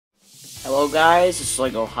Hello guys, it's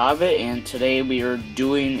Lego Hobbit, and today we are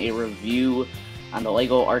doing a review on the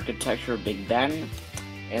Lego Architecture Big Ben.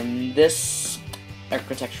 And this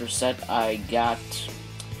architecture set I got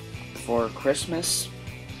for Christmas,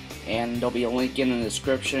 and there'll be a link in the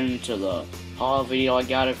description to the haul video I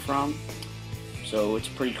got it from. So it's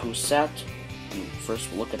a pretty cool set. And first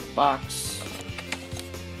we'll look at the box.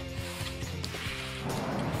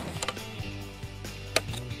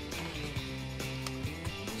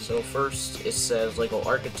 So first it says Lego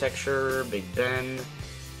Architecture, Big Ben,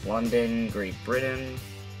 London, Great Britain.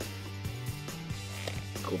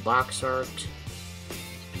 Cool box art.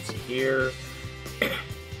 You can see here. It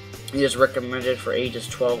is recommended for ages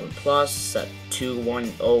 12 and plus, set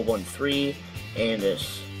 21013, and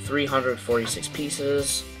it's 346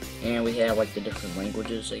 pieces. And we have like the different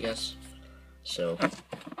languages, I guess. So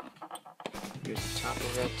here's the top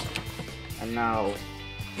of it. And now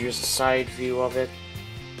here's the side view of it.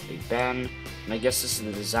 Big Ben, and I guess this is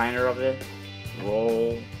the designer of it,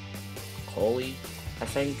 Roll Coley, I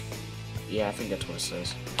think. Yeah, I think that's what it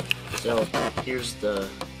says. So here's the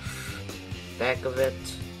back of it.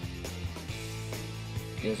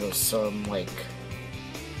 There's some like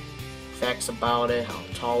facts about it, how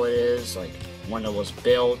tall it is, like when it was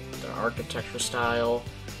built, the architecture style,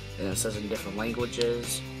 and it says in different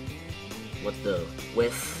languages what the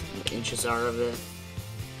width and inches are of it.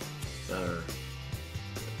 Or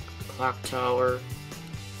clock tower,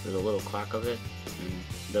 there's a little clock of it, and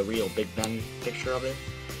the real Big Ben picture of it.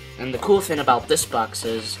 And the cool thing about this box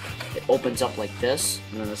is it opens up like this,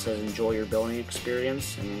 and then it says enjoy your building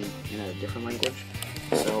experience, and then in a different language.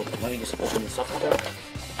 So let me just open this up a bit.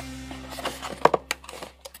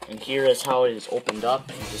 And here is how it is opened up.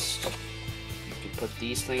 You can put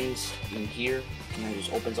these things in here, and then it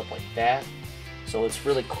just opens up like that. So it's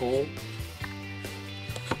really cool.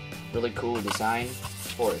 Really cool design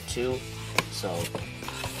for it too. So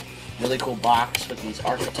really cool box with these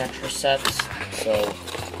architecture sets. So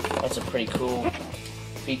that's a pretty cool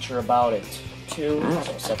feature about it too.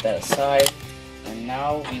 So I'll set that aside. And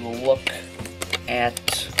now we will look at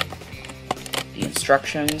the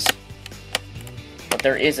instructions. But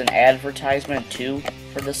there is an advertisement too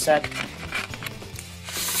for this set.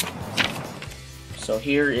 So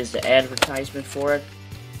here is the advertisement for it.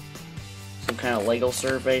 Some kind of Lego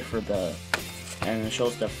survey for the, and it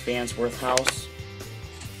shows the Farnsworth house.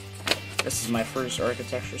 This is my first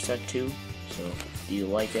architecture set too, so do you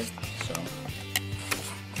like it? So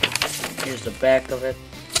here's the back of it,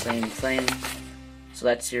 same thing. So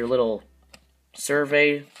that's your little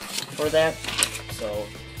survey for that. So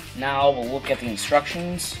now we'll look at the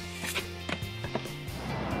instructions.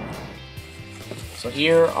 So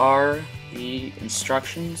here are the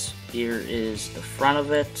instructions. Here is the front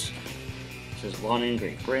of it. This is London,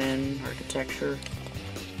 Great Britain, architecture.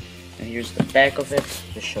 And here's the back of it.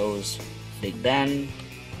 This shows Big Ben.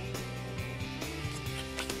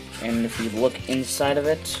 And if you look inside of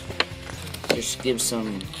it, just gives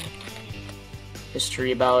some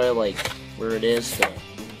history about it, like where it is.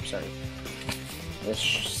 This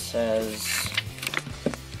says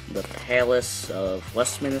the Palace of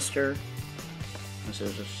Westminster. And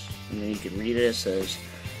then you can read it. It says,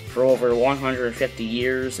 for over 150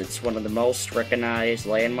 years, it's one of the most recognized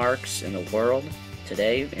landmarks in the world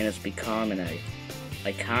today, and it's become an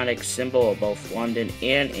iconic symbol of both London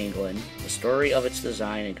and England. The story of its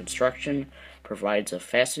design and construction provides a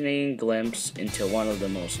fascinating glimpse into one of the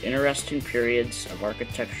most interesting periods of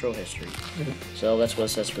architectural history. So that's what it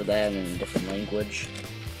says for that in a different language.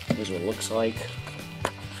 Here's what it looks like.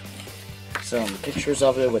 Some pictures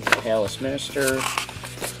of it with the Palace Minister.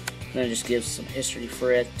 And it just gives some history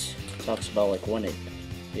for it. Talks about like when it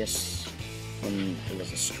was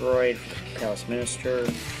destroyed for the Palace Minister,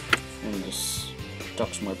 and just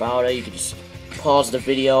talks more about it. You can just pause the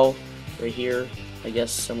video right here, I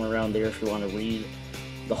guess somewhere around there if you want to read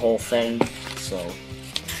the whole thing. So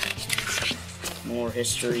more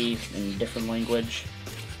history in a different language.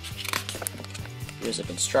 Here's a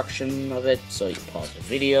construction of it, so you can pause the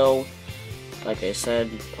video. Like I said,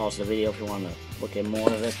 pause the video if you want to look at more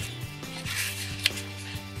of it.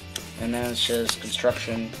 And then it says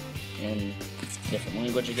construction in different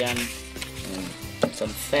language again. And some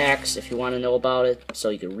facts if you want to know about it. So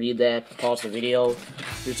you can read that, pause the video.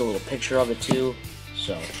 Here's a little picture of it too.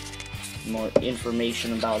 So more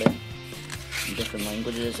information about it in different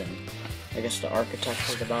languages, and I guess the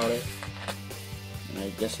architecture about it. And I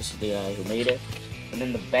guess this is the guy who made it. And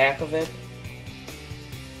then the back of it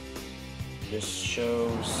just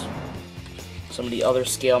shows some of the other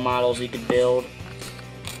scale models you could build.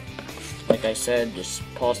 Like I said, just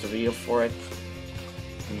pause the video for it.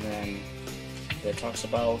 And then it talks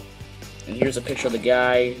about And here's a picture of the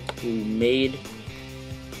guy who made,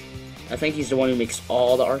 I think he's the one who makes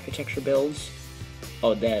all the architecture builds.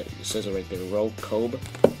 Oh, that says it right there, Rogue Kobe.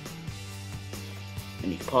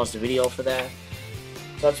 And you can pause the video for that.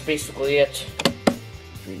 So that's basically it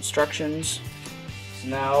for instructions. So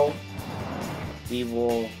now we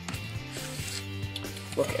will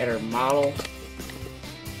look at our model.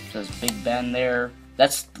 It says Big Ben there.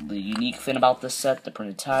 That's the unique thing about this set, the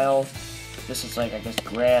printed tile. This is like, I guess,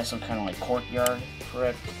 grass, some kind of like courtyard for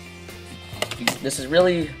it. This is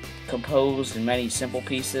really composed in many simple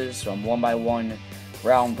pieces from 1x1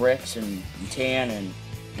 round bricks and tan, and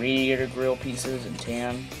radiator grill pieces and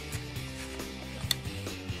tan.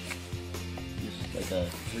 This is like a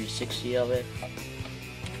 360 of it.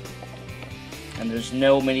 And there's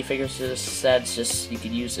no minifigures to this set, it's just you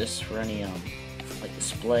could use this for any like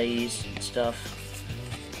displays and stuff.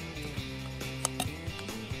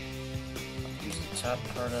 Use the top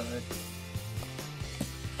part of it.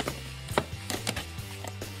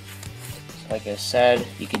 So like I said,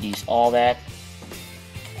 you could use all that.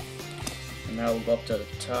 And now we'll go up to the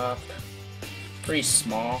top. Pretty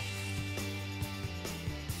small.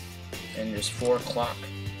 And there's four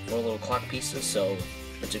little clock pieces, so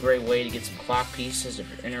it's a great way to get some clock pieces if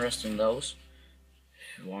you're interested in those.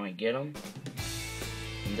 If you want to get them.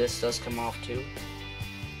 And this does come off too.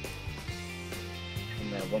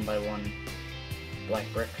 From that 1x1 black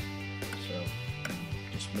brick. So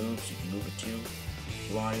it just moves, you can move it too if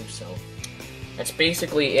you want to. So that's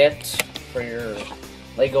basically it for your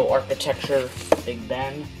Lego Architecture Big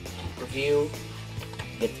Ben review.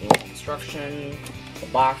 You get the construction. The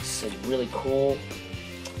box is really cool.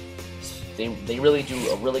 They really do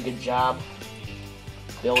a really good job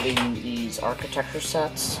building these architecture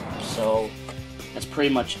sets. So that's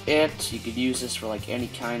pretty much it. You could use this for like any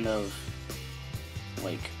kind of,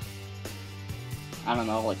 like, I don't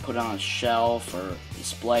know, like put it on a shelf or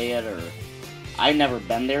display it. Or I've never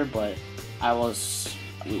been there, but I was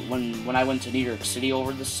when I went to New York City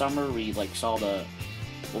over this summer. We like saw the,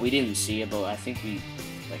 well, we didn't see it, but I think we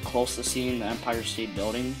like close to seeing the Empire State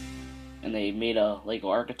Building, and they made a Lego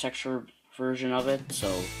architecture version of it. So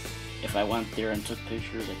if I went there and took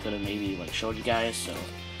pictures, I could have maybe like showed you guys. So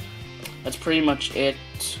that's pretty much it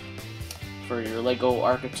for your Lego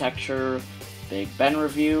Architecture Big Ben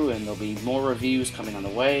review, and there'll be more reviews coming on the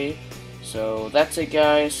way. So that's it,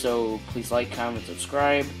 guys. So please like, comment,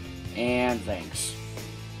 subscribe, and thanks.